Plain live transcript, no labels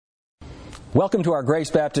Welcome to our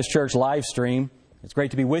Grace Baptist Church live stream. It's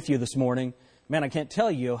great to be with you this morning. Man, I can't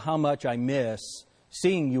tell you how much I miss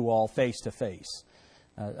seeing you all face to face.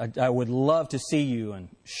 I would love to see you and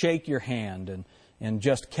shake your hand and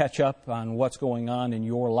just catch up on what's going on in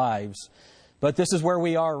your lives. But this is where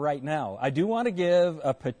we are right now. I do want to give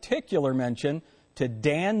a particular mention to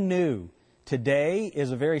Dan New. Today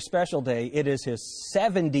is a very special day. It is his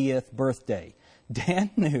 70th birthday. Dan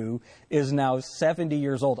New is now 70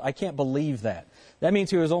 years old. I can't believe that. That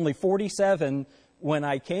means he was only 47 when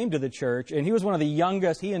I came to the church, and he was one of the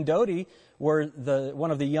youngest. He and Dodie were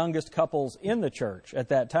one of the youngest couples in the church at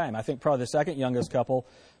that time. I think probably the second youngest couple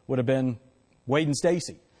would have been Wade and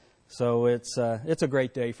Stacy. So it's a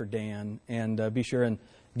great day for Dan, and be sure and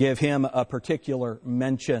give him a particular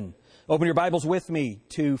mention. Open your Bibles with me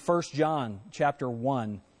to 1 John chapter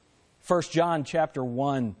 1. 1 John chapter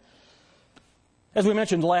 1. As we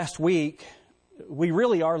mentioned last week, we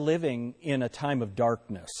really are living in a time of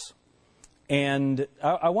darkness. And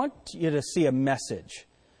I want you to see a message.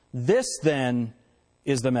 This then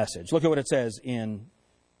is the message. Look at what it says in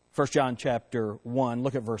 1 John chapter 1.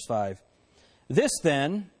 Look at verse 5. This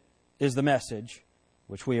then is the message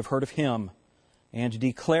which we have heard of Him, and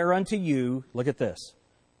declare unto you, look at this,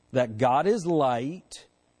 that God is light,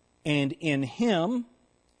 and in Him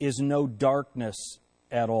is no darkness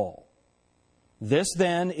at all. This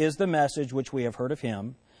then is the message which we have heard of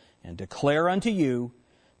Him, and declare unto you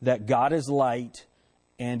that God is light,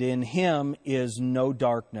 and in Him is no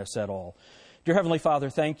darkness at all. Dear Heavenly Father,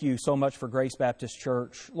 thank you so much for Grace Baptist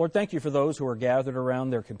Church. Lord, thank you for those who are gathered around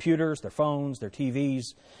their computers, their phones, their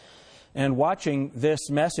TVs, and watching this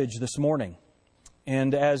message this morning.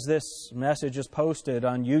 And as this message is posted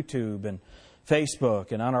on YouTube and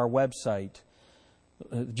Facebook and on our website,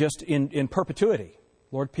 just in perpetuity,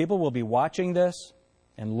 Lord, people will be watching this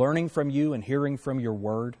and learning from you and hearing from your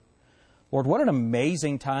word. Lord, what an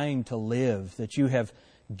amazing time to live that you have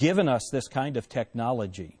given us this kind of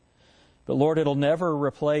technology. But Lord, it'll never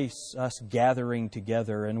replace us gathering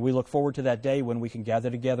together, and we look forward to that day when we can gather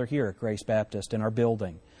together here at Grace Baptist in our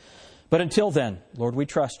building. But until then, Lord, we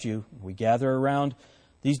trust you. We gather around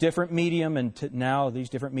these different medium and now these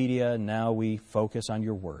different media, and now we focus on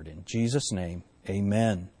your word. In Jesus' name,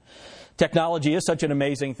 amen. Technology is such an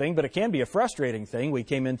amazing thing, but it can be a frustrating thing. We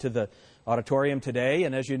came into the auditorium today,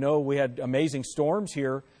 and as you know, we had amazing storms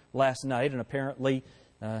here last night, and apparently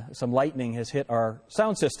some lightning has hit our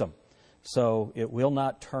sound system. So it will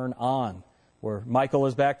not turn on. Where Michael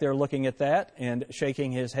is back there looking at that and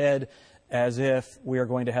shaking his head as if we are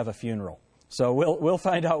going to have a funeral. So we'll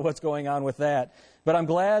find out what's going on with that. But I'm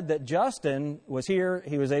glad that Justin was here.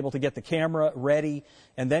 He was able to get the camera ready,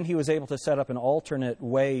 and then he was able to set up an alternate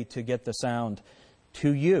way to get the sound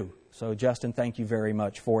to you. So Justin, thank you very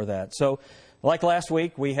much for that. So like last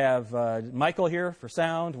week, we have Michael here for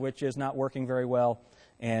sound, which is not working very well.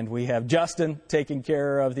 And we have Justin taking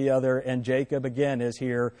care of the other, and Jacob, again, is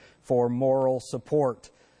here for moral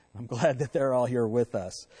support. I'm glad that they're all here with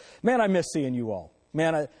us. Man, I miss seeing you all.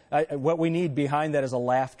 Man, what we need behind that is a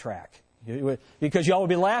laugh track. Because y'all would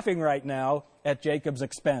be laughing right now at Jacob's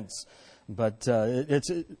expense. But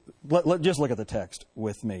just look at the text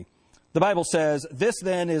with me. The Bible says, "This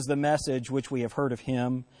then is the message which we have heard of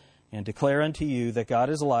Him, and declare unto you that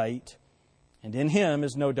God is light, and in Him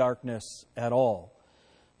is no darkness at all."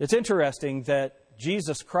 It's interesting that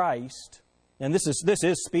Jesus Christ, and this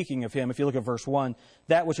is speaking of Him, if you look at verse 1,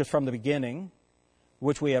 that which is from the beginning,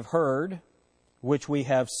 which we have heard, which we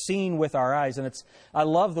have seen with our eyes. And I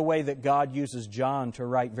love the way that God uses John to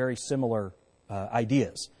write very similar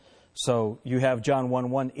ideas. So you have John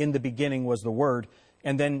 1:1, in the beginning was the Word,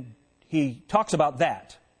 and then he talks about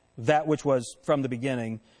that which was from the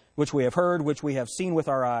beginning, which we have heard, which we have seen with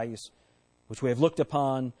our eyes, which we have looked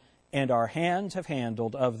upon, and our hands have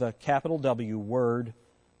handled, of the capital W Word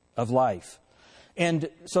of life. And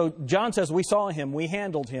so John says, we saw Him, we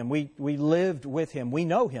handled Him, we lived with Him, we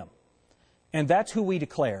know Him. And that's who we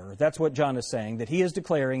declare. That's what John is saying, that he is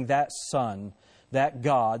declaring that Son, that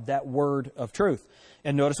God, that Word of truth.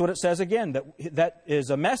 And notice what it says again, that is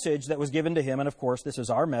a message that was given to Him, and of course this is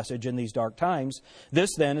our message in these dark times. This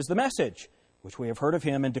then is the message which we have heard of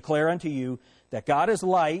Him, and declare unto you that God is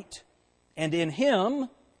light, and in Him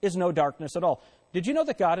is no darkness at all. Did you know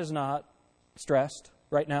that God is not stressed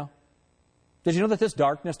right now? Did you know that this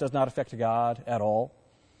darkness does not affect God at all?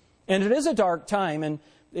 And it is a dark time, and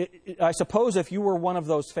I suppose if you were one of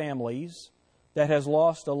those families that has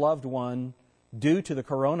lost a loved one due to the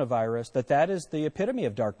coronavirus, that is the epitome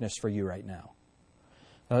of darkness for you right now.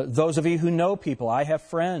 Those of you who know people, I have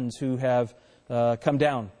friends who have come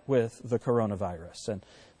down with the coronavirus, and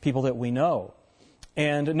people that we know.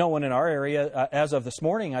 And no one in our area, as of this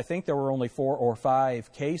morning, I think there were only 4 or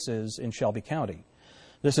 5 cases in Shelby County.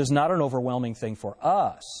 This is not an overwhelming thing for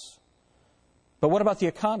us. But what about the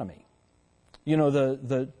economy? You know,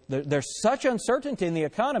 there's such uncertainty in the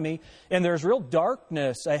economy, and there's real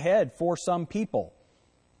darkness ahead for some people.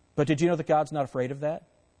 But did you know that God's not afraid of that?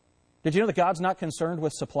 Did you know that God's not concerned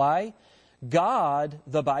with supply? God,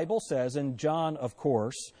 the Bible says, and John, of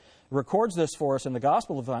course, records this for us in the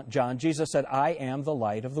Gospel of John. Jesus said, I am the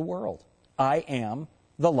light of the world. I am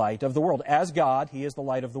the light of the world. As God, He is the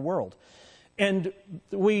light of the world. And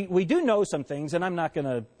we do know some things, and I'm not going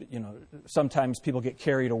to, sometimes people get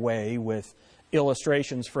carried away with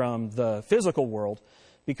illustrations from the physical world,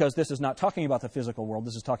 because this is not talking about the physical world,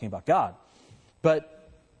 this is talking about God.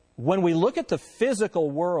 But when we look at the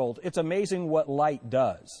physical world, it's amazing what light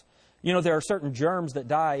does. You know, there are certain germs that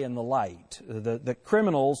die in the light. The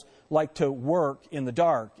criminals like to work in the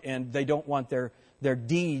dark, and they don't want their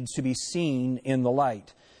deeds to be seen in the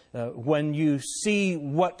light. When you see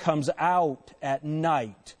what comes out at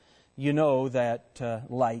night, you know that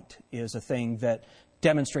light is a thing that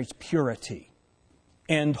demonstrates purity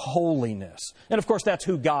and holiness. And of course, that's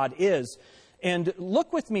who God is. And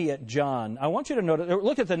look with me at John. I want you to notice,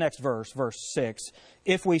 look at the next verse, verse 6.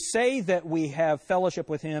 If we say that we have fellowship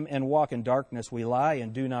with Him and walk in darkness, we lie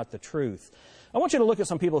and do not the truth. I want you to look at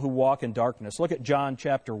some people who walk in darkness. Look at John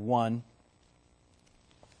chapter 1.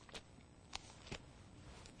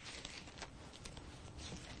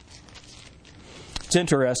 It's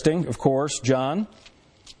interesting, of course, John,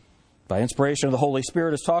 by inspiration of the Holy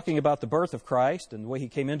Spirit, is talking about the birth of Christ and the way He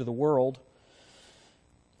came into the world.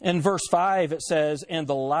 In verse 5 it says, and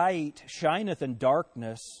the light shineth in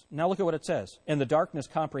darkness. Now look at what it says. And the darkness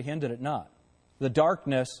comprehended it not. The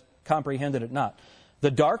darkness comprehended it not. The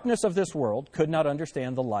darkness of this world could not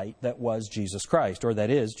understand the light that was Jesus Christ, or that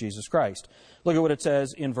is Jesus Christ. Look at what it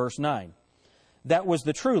says in verse 9. That was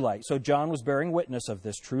the true light. So John was bearing witness of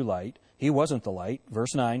this true light. He wasn't the light.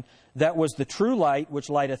 Verse 9. That was the true light which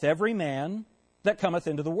lighteth every man that cometh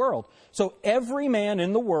into the world. So every man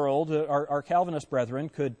in the world, our Calvinist brethren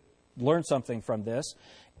could learn something from this.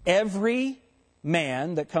 Every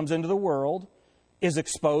man that comes into the world is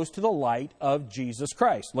exposed to the light of Jesus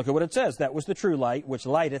Christ. Look at what it says. That was the true light which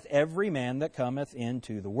lighteth every man that cometh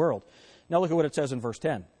into the world. Now look at what it says in verse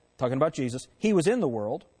 10. Talking about Jesus. He was in the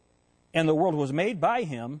world, and the world was made by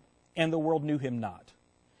Him, and the world knew Him not.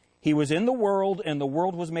 He was in the world, and the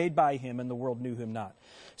world was made by Him, and the world knew Him not.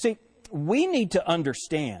 See, we need to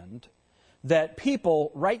understand that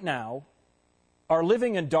people right now are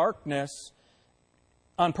living in darkness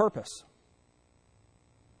on purpose.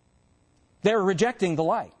 They're rejecting the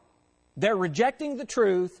light. They're rejecting the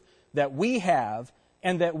truth that we have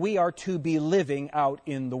and that we are to be living out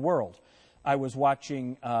in the world. I was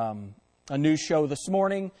watching a news show this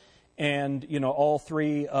morning, and all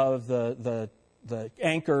 3 of the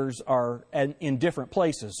anchors are in different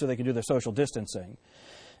places so they can do their social distancing.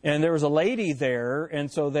 And there was a lady there,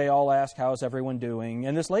 and so they all asked, how's everyone doing?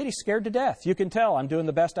 And this lady's scared to death. You can tell, I'm doing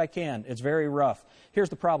the best I can. It's very rough. Here's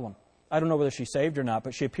the problem. I don't know whether she's saved or not,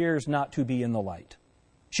 but she appears not to be in the light.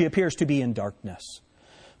 She appears to be in darkness.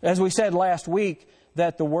 As we said last week,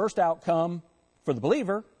 that the worst outcome for the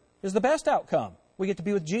believer is the best outcome. We get to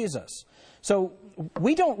be with Jesus. So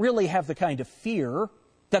we don't really have the kind of fear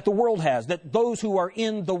that the world has, that those who are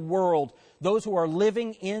in the world, those who are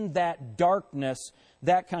living in that darkness,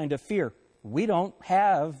 that kind of fear. We don't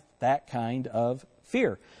have that kind of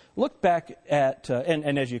fear. Look back at,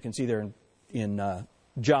 and as you can see there in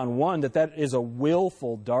John 1, that is a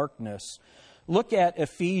willful darkness. Look at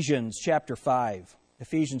Ephesians chapter 5.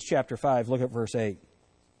 Ephesians chapter 5, look at verse 8.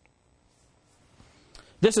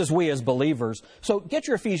 This is we as believers. So get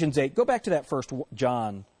your Ephesians 8. Go back to that first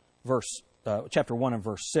John chapter 1 and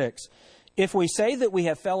verse 6. If we say that we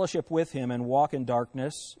have fellowship with Him and walk in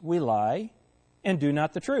darkness, we lie and do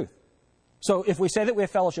not the truth. So if we say that we have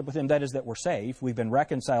fellowship with Him, that is that we're saved. We've been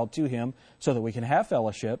reconciled to Him so that we can have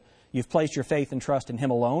fellowship. You've placed your faith and trust in Him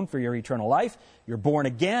alone for your eternal life. You're born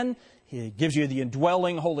again. He gives you the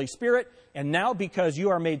indwelling Holy Spirit. And now because you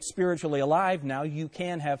are made spiritually alive, now you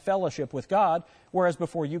can have fellowship with God, whereas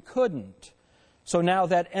before you couldn't. So now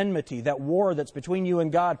that enmity, that war that's between you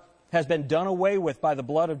and God has been done away with by the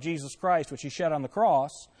blood of Jesus Christ, which He shed on the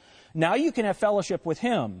cross. Now you can have fellowship with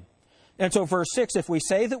Him. And so verse 6, if we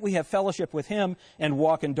say that we have fellowship with Him and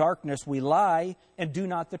walk in darkness, we lie and do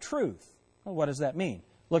not the truth. Well, what does that mean?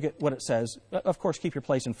 Look at what it says. Of course, keep your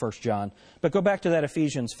place in 1 John. But go back to that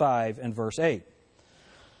Ephesians 5 and verse 8.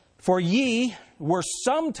 For ye were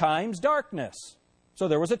sometimes darkness. So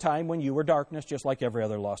there was a time when you were darkness, just like every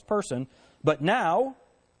other lost person. But now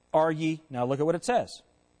are ye, now look at what it says,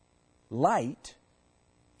 light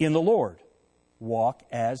in the Lord. Walk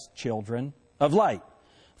as children of light.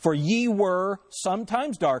 For ye were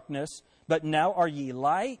sometimes darkness, but now are ye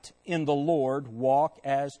light in the Lord. Walk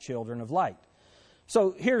as children of light.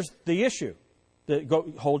 So here's the issue.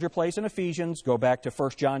 Hold your place in Ephesians. Go back to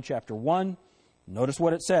 1 John chapter 1. Notice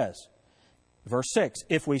what it says. Verse 6.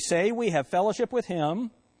 If we say we have fellowship with Him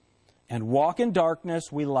and walk in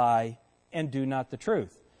darkness, we lie and do not the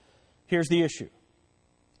truth. Here's the issue.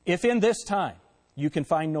 If in this time you can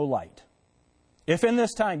find no light, if in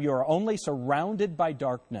this time you are only surrounded by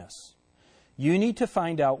darkness, you need to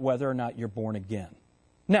find out whether or not you're born again.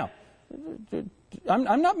 Now,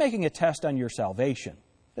 I'm not making a test on your salvation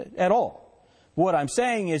at all. What I'm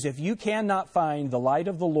saying is if you cannot find the light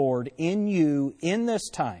of the Lord in you in this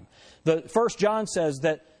time, the 1 John says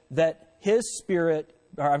that His Spirit,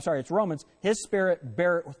 it's Romans, His Spirit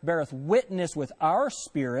beareth witness with our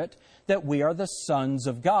spirit that we are the sons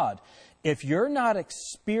of God. If you're not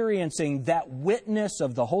experiencing that witness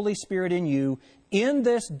of the Holy Spirit in you in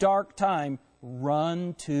this dark time,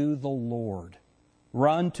 run to the Lord.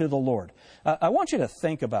 Run to the Lord. I want you to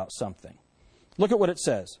think about something. Look at what it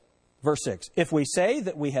says. Verse 6. If we say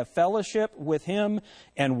that we have fellowship with Him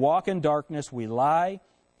and walk in darkness, we lie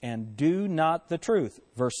and do not the truth.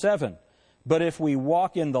 Verse 7. But if we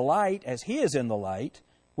walk in the light as He is in the light,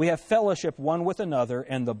 we have fellowship one with another,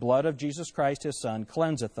 and the blood of Jesus Christ, His Son,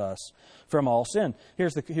 cleanseth us from all sin.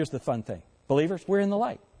 Here's the fun thing. Believers, we're in the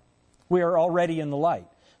light. We are already in the light.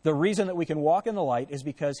 The reason that we can walk in the light is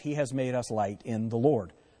because He has made us light in the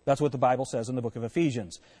Lord. That's what the Bible says in the book of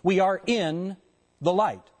Ephesians. We are in the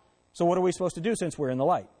light. So what are we supposed to do since we're in the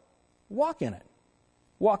light? Walk in it.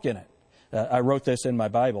 Walk in it. I wrote this in my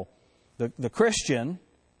Bible. The Christian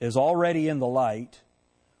is already in the light.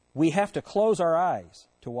 We have to close our eyes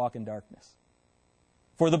to walk in darkness.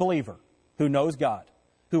 For the believer who knows God,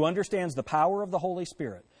 who understands the power of the Holy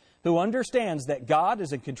Spirit, who understands that God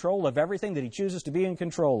is in control of everything that He chooses to be in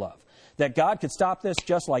control of, that God could stop this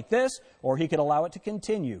just like this, or He could allow it to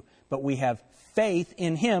continue. But we have faith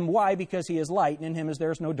in Him. Why? Because He is light, and in Him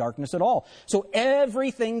there is no darkness at all. So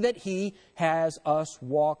everything that He has us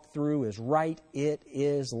walk through is right. It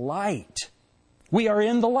is light. We are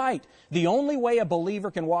in the light. The only way a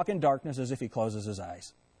believer can walk in darkness is if he closes his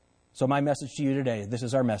eyes. So my message to you today, this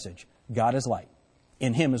is our message. God is light.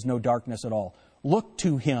 In Him is no darkness at all. Look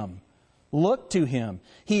to Him. Look to Him.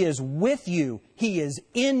 He is with you. He is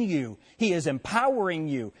in you. He is empowering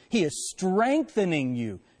you. He is strengthening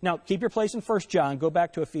you. Now, keep your place in 1 John. Go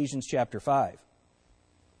back to Ephesians chapter 5.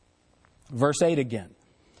 Verse 8 again.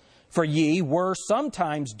 For ye were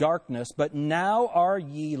sometimes darkness, but now are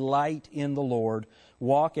ye light in the Lord.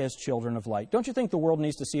 Walk as children of light. Don't you think the world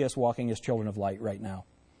needs to see us walking as children of light right now?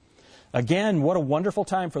 Again, what a wonderful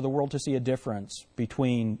time for the world to see a difference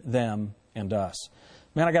between them and us.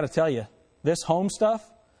 Man, I got to tell you, this home stuff,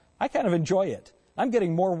 I kind of enjoy it. I'm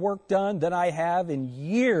getting more work done than I have in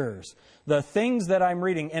years. The things that I'm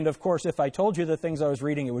reading, and of course, if I told you the things I was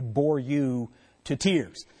reading, it would bore you to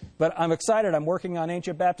tears. But I'm excited. I'm working on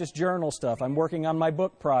Ancient Baptist Journal stuff. I'm working on my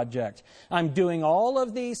book project. I'm doing all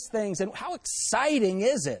of these things. And how exciting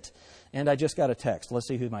is it? And I just got a text. Let's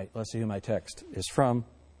see who my text is from.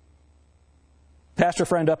 Pastor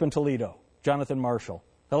friend up in Toledo, Jonathan Marshall.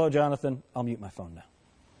 Hello, Jonathan. I'll mute my phone now.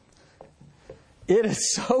 It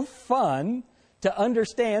is so fun to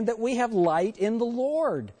understand that we have light in the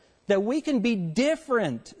Lord, that we can be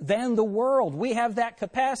different than the world. We have that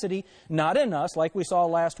capacity, not in us, like we saw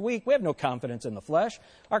last week. We have no confidence in the flesh.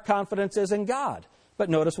 Our confidence is in God. But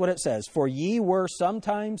notice what it says. For ye were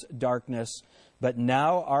sometimes darkness, but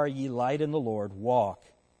now are ye light in the Lord. Walk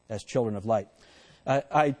as children of light.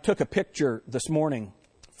 I took a picture this morning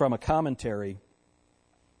from a commentary,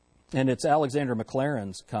 and it's Alexander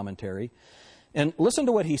McLaren's commentary. And listen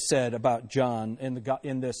to what he said about John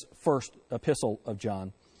in this first epistle of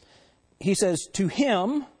John. He says, to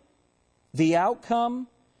him, the outcome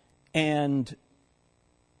and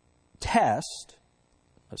test,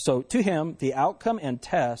 so to him, the outcome and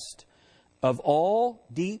test of all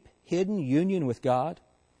deep hidden union with God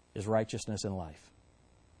is righteousness in life.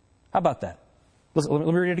 How about that? Let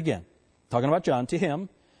me read it again. Talking about John, to him,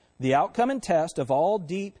 the outcome and test of all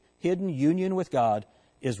deep hidden union with God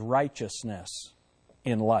is righteousness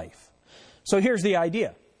in life. So here's the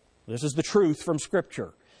idea. This is the truth from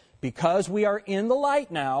Scripture. Because we are in the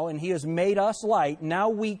light now, and He has made us light, now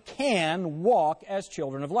we can walk as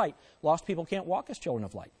children of light. Lost people can't walk as children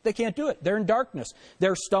of light. They can't do it. They're in darkness.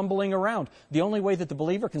 They're stumbling around. The only way that the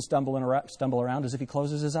believer can stumble around is if he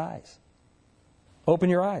closes his eyes.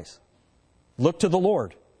 Open your eyes. Look to the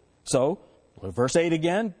Lord. So, Verse 8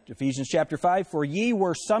 again, Ephesians chapter 5, "For ye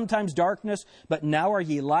were sometimes darkness, but now are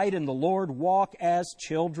ye light in the Lord. Walk as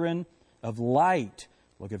children of light."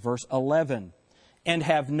 Look at verse 11. "And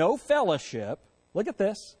have no fellowship," look at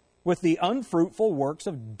this, "with the unfruitful works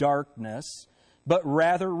of darkness, but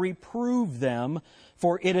rather reprove them.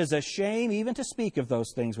 For it is a shame even to speak of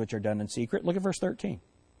those things which are done in secret." Look at verse 13.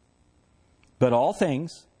 "But all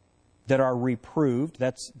things that are reproved,"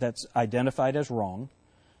 that's identified as wrong,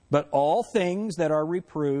 "but all things that are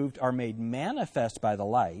reproved are made manifest by the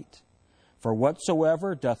light, for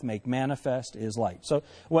whatsoever doth make manifest is light." So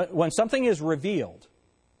when something is revealed,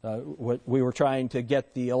 we were trying to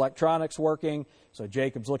get the electronics working, so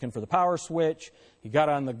Jacob's looking for the power switch. He got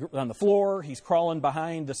on the floor, he's crawling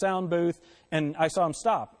behind the sound booth, and I saw him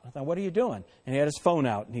stop. I thought, "What are you doing?" And he had his phone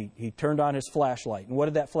out, and he turned on his flashlight. And what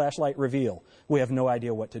did that flashlight reveal? We have no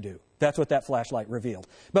idea what to do. That's what that flashlight revealed.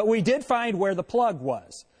 But we did find where the plug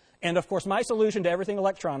was. And of course, my solution to everything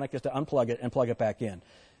electronic is to unplug it and plug it back in.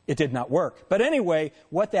 It did not work. But anyway,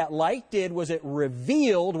 what that light did was it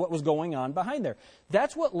revealed what was going on behind there.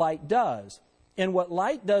 That's what light does. And what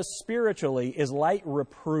light does spiritually is light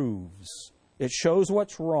reproves. It shows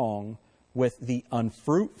what's wrong with the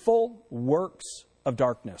unfruitful works of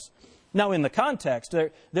darkness. Now, in the context,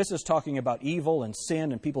 this is talking about evil and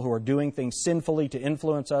sin and people who are doing things sinfully to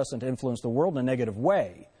influence us and to influence the world in a negative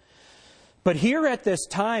way. But here at this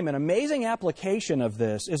time, an amazing application of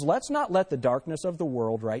this is, let's not let the darkness of the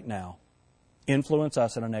world right now influence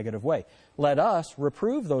us in a negative way. Let us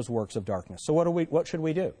reprove those works of darkness. So what should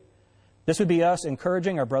we do? This would be us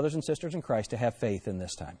encouraging our brothers and sisters in Christ to have faith in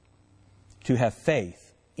this time. To have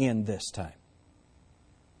faith in this time.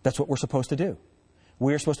 That's what we're supposed to do.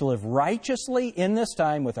 We are supposed to live righteously in this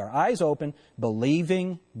time with our eyes open,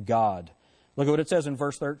 believing God. Look at what it says in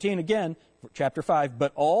verse 13 again, chapter 5.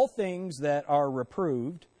 "But all things that are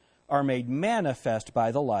reproved are made manifest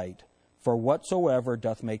by the light, for whatsoever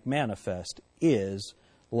doth make manifest is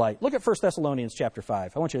light." Look at 1 Thessalonians chapter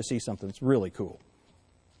 5. I want you to see something that's really cool.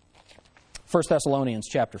 1 Thessalonians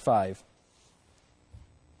chapter 5.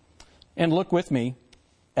 And look with me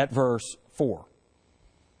at verse 4.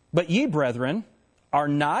 "But ye, brethren, are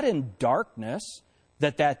not in darkness,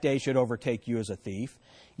 that day should overtake you as a thief.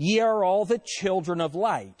 Ye are all the children of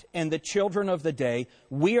light, and the children of the day.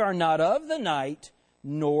 We are not of the night,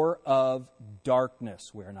 nor of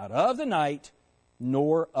darkness." We are not of the night,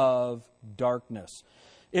 nor of darkness.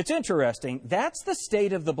 It's interesting. That's the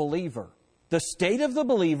state of the believer. The state of the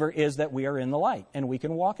believer is that we are in the light, and we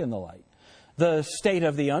can walk in the light. The state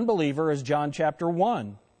of the unbeliever is John chapter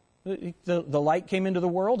 1. The light came into the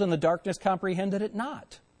world, and the darkness comprehended it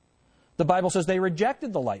not. The Bible says they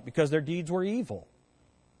rejected the light because their deeds were evil.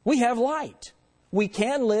 We have light. We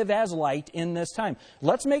can live as light in this time.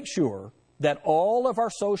 Let's make sure that all of our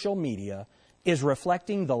social media is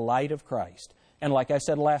reflecting the light of Christ. And like I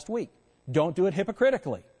said last week, don't do it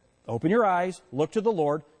hypocritically. Open your eyes, look to the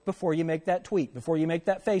Lord before you make that tweet, before you make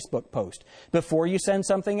that Facebook post, before you send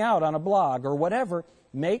something out on a blog or whatever.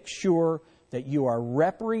 Make sure that you are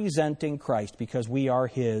representing Christ because we are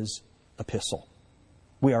His epistle.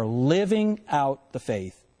 We are living out the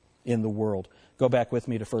faith in the world. Go back with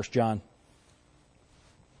me to 1 John.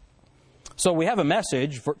 So we have a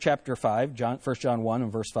message for chapter 5, 1 John 1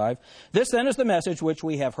 and verse 5. "This then is the message which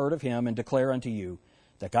we have heard of Him and declare unto you,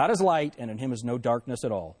 that God is light and in Him is no darkness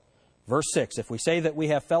at all." Verse 6, "If we say that we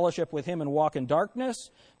have fellowship with Him and walk in darkness,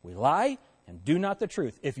 we lie and do not the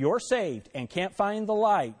truth." If you're saved and can't find the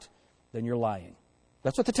light, then you're lying.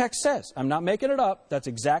 That's what the text says. I'm not making it up. That's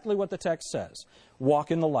exactly what the text says. Walk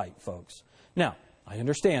in the light, folks. Now, I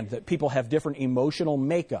understand that people have different emotional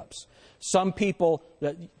makeups. Some people,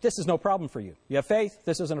 this is no problem for you. You have faith,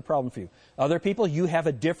 this isn't a problem for you. Other people, you have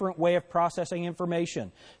a different way of processing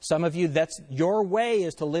information. Some of you, that's your way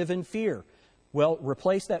is to live in fear. Well,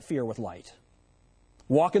 replace that fear with light.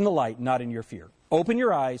 Walk in the light, not in your fear. Open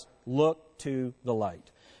your eyes, look to the light.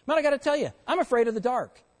 Man, I got to tell you, I'm afraid of the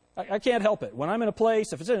dark. I can't help it. When I'm in a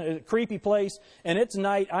place, if it's in a creepy place and it's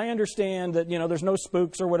night, I understand that, there's no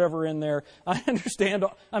spooks or whatever in there. I understand.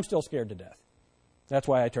 I'm still scared to death. That's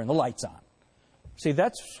why I turn the lights on. See,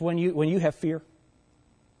 that's when you have fear.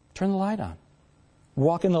 Turn the light on.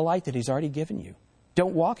 Walk in the light that He's already given you.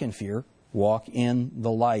 Don't walk in fear. Walk in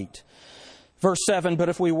the light. Verse 7, "But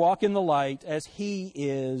if we walk in the light as He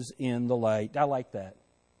is in the light." I like that.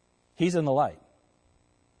 He's in the light.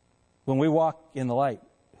 When we walk in the light,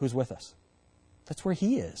 who's with us? That's where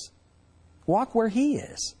He is. Walk where He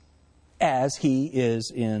is, as He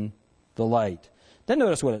is in the light. Then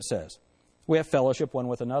notice what it says. We have fellowship one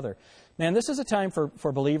with another. Man, this is a time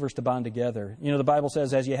for believers to bond together. You know, the Bible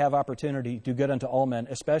says, as you have opportunity, do good unto all men,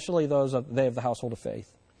 especially those of the household of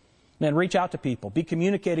faith. Man, reach out to people. Be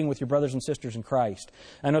communicating with your brothers and sisters in Christ.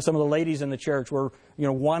 I know some of the ladies in the church were,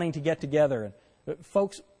 wanting to get together.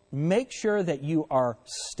 Folks, make sure that you are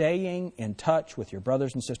staying in touch with your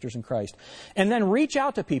brothers and sisters in Christ. And then reach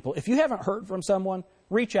out to people. If you haven't heard from someone,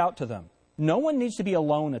 reach out to them. No one needs to be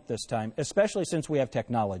alone at this time, especially since we have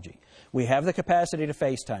technology. We have the capacity to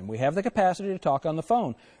FaceTime. We have the capacity to talk on the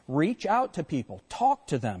phone. Reach out to people. Talk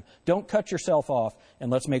to them. Don't cut yourself off. And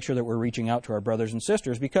let's make sure that we're reaching out to our brothers and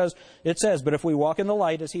sisters, because it says, but if we walk in the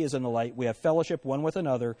light as He is in the light, we have fellowship one with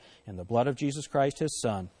another, and the blood of Jesus Christ, His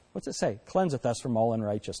Son. What's it say? Cleanseth us from all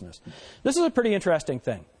unrighteousness. This is a pretty interesting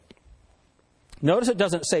thing. Notice it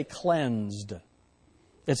doesn't say cleansed.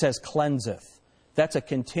 It says cleanseth. That's a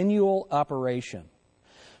continual operation.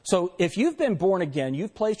 So if you've been born again,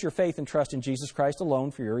 you've placed your faith and trust in Jesus Christ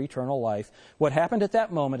alone for your eternal life, what happened at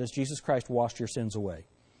that moment is Jesus Christ washed your sins away.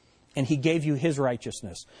 And He gave you His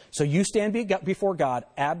righteousness. So you stand before God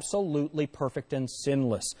absolutely perfect and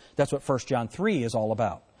sinless. That's what 1 John 3 is all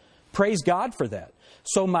about. Praise God for that.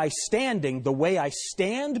 So my standing, the way I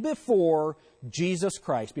stand before Jesus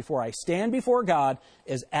Christ, before I stand before God,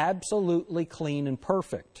 is absolutely clean and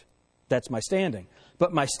perfect. That's my standing.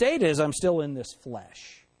 But my state is I'm still in this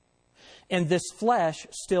flesh. And this flesh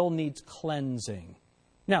still needs cleansing.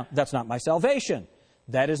 Now, that's not my salvation.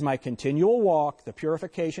 That is my continual walk, the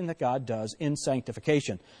purification that God does in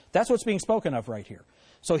sanctification. That's what's being spoken of right here.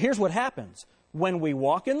 So here's what happens. When we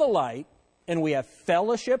walk in the light and we have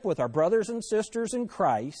fellowship with our brothers and sisters in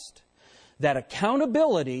Christ, that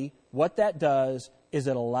accountability, what that does is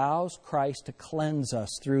it allows Christ to cleanse us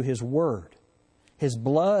through His Word. His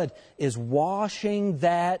blood is washing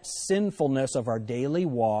that sinfulness of our daily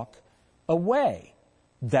walk away.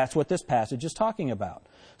 That's what this passage is talking about.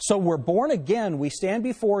 So we're born again. We stand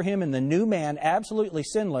before Him in the new man, absolutely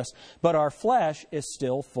sinless, but our flesh is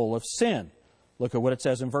still full of sin. Look at what it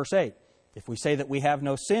says in verse 8. If we say that we have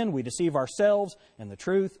no sin, we deceive ourselves, and the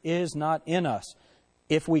truth is not in us.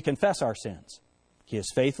 If we confess our sins, He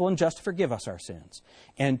is faithful and just to forgive us our sins,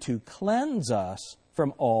 and to cleanse us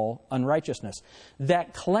from all unrighteousness.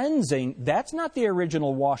 That cleansing, that's not the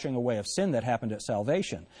original washing away of sin that happened at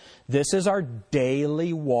salvation. This is our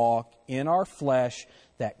daily walk in our flesh,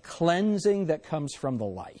 that cleansing that comes from the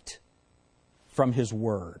light, from His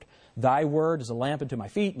Word. Thy Word is a lamp unto my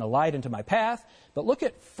feet and a light unto my path. But look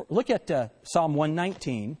at Psalm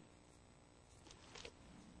 119.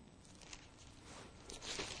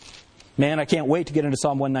 Man, I can't wait to get into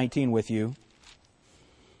Psalm 119 with you.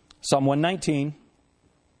 Psalm 119.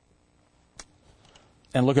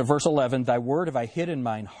 And look at verse 11. Thy word have I hid in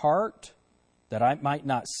mine heart, that I might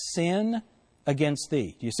not sin against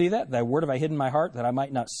Thee. Do you see that? Thy word have I hid in my heart, that I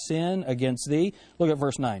might not sin against Thee. Look at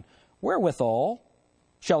verse 9. Wherewithal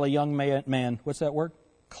shall a young man, what's that word?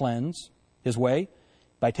 Cleanse his way,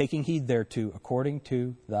 by taking heed thereto, according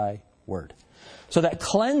to Thy word. So that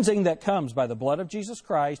cleansing that comes by the blood of Jesus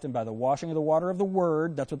Christ and by the washing of the water of the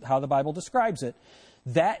Word, that's how the Bible describes it,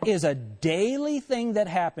 that is a daily thing that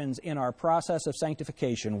happens in our process of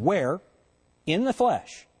sanctification, where, in the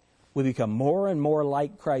flesh, we become more and more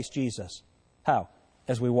like Christ Jesus. How?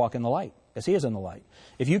 As we walk in the light, as He is in the light.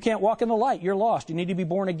 If you can't walk in the light, you're lost. You need to be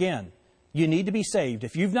born again. You need to be saved.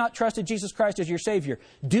 If you've not trusted Jesus Christ as your Savior,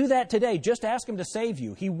 do that today. Just ask Him to save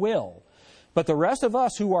you. He will. But the rest of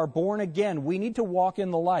us who are born again, we need to walk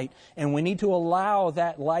in the light, and we need to allow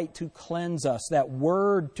that light to cleanse us, that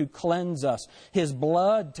Word to cleanse us, His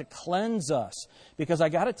blood to cleanse us. Because I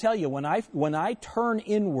got to tell you, when I turn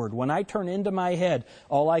inward, when I turn into my head,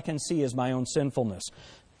 all I can see is my own sinfulness.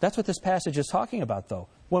 That's what this passage is talking about, though.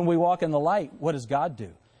 When we walk in the light, what does God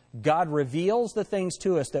do? God reveals the things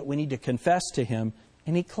to us that we need to confess to Him,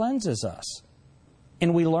 and He cleanses us.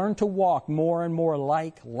 And we learn to walk more and more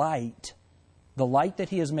like light, the light that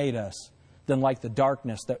He has made us, than like the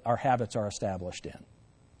darkness that our habits are established in.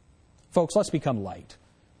 Folks, let's become light.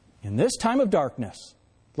 In this time of darkness,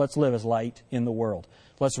 let's live as light in the world.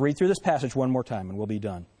 Let's read through this passage one more time and we'll be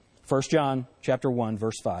done. 1 John chapter 1,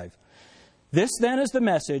 verse 5. This then is the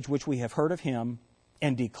message which we have heard of Him,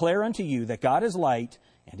 and declare unto you that God is light,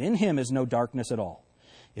 and in Him is no darkness at all.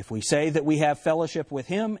 If we say that we have fellowship with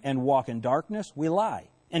Him and walk in darkness, we lie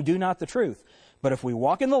and do not the truth. But if we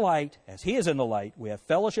walk in the light, as He is in the light, we have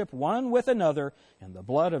fellowship one with another, and the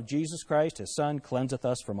blood of Jesus Christ, His Son, cleanseth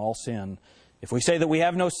us from all sin. If we say that we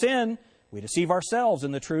have no sin, we deceive ourselves,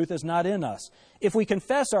 and the truth is not in us. If we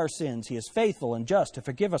confess our sins, He is faithful and just to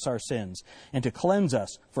forgive us our sins, and to cleanse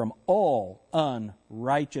us from all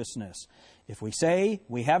unrighteousness. If we say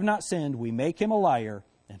we have not sinned, we make him a liar,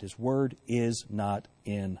 and his word is not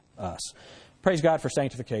in us. Praise God for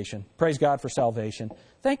sanctification. Praise God for salvation.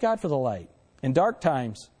 Thank God for the light. In dark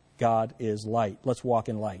times, God is light. Let's walk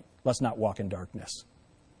in light. Let's not walk in darkness.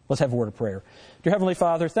 Let's have a word of prayer. Dear Heavenly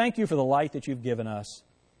Father, thank you for the light that you've given us.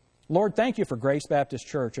 Lord, thank you for Grace Baptist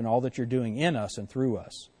Church and all that you're doing in us and through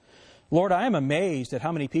us. Lord, I am amazed at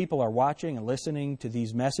how many people are watching and listening to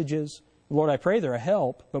these messages. Lord, I pray they're a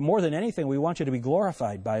help, but more than anything, we want you to be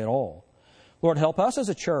glorified by it all. Lord, help us as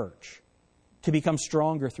a church to become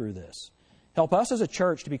stronger through this. Help us as a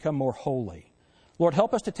church to become more holy. Lord,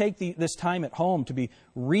 help us to take this time at home to be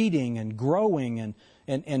reading and growing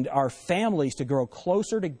and our families to grow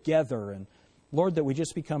closer together. And Lord, that we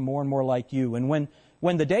just become more and more like you. And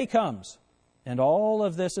when the day comes and all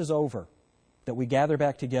of this is over, that we gather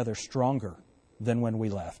back together stronger than when we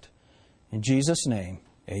left. In Jesus' name,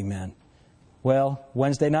 amen. Well,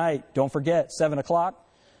 Wednesday night, don't forget, 7 o'clock.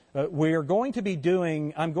 I'm going to be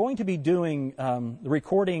doing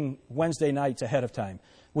recording Wednesday nights ahead of time.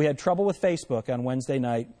 We had trouble with Facebook on Wednesday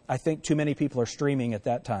night. I think too many people are streaming at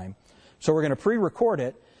that time. So we're going to pre-record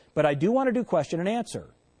it, but I do want to do question and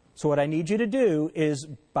answer. So what I need you to do is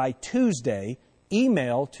by Tuesday,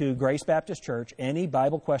 email to Grace Baptist Church any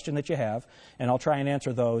Bible question that you have, and I'll try and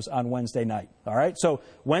answer those on Wednesday night. All right? So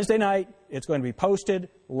Wednesday night, it's going to be posted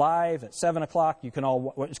live at 7 o'clock. It's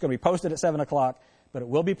going to be posted at 7 o'clock, but it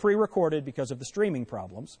will be pre-recorded because of the streaming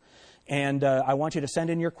problems. And I want you to send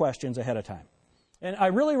in your questions ahead of time. And I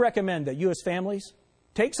really recommend that you as families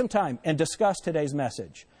take some time and discuss today's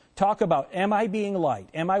message. Talk about, am I being light?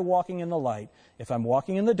 Am I walking in the light? If I'm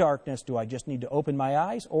walking in the darkness, do I just need to open my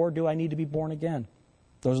eyes, or do I need to be born again?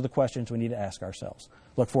 Those are the questions we need to ask ourselves.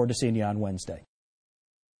 Look forward to seeing you on Wednesday.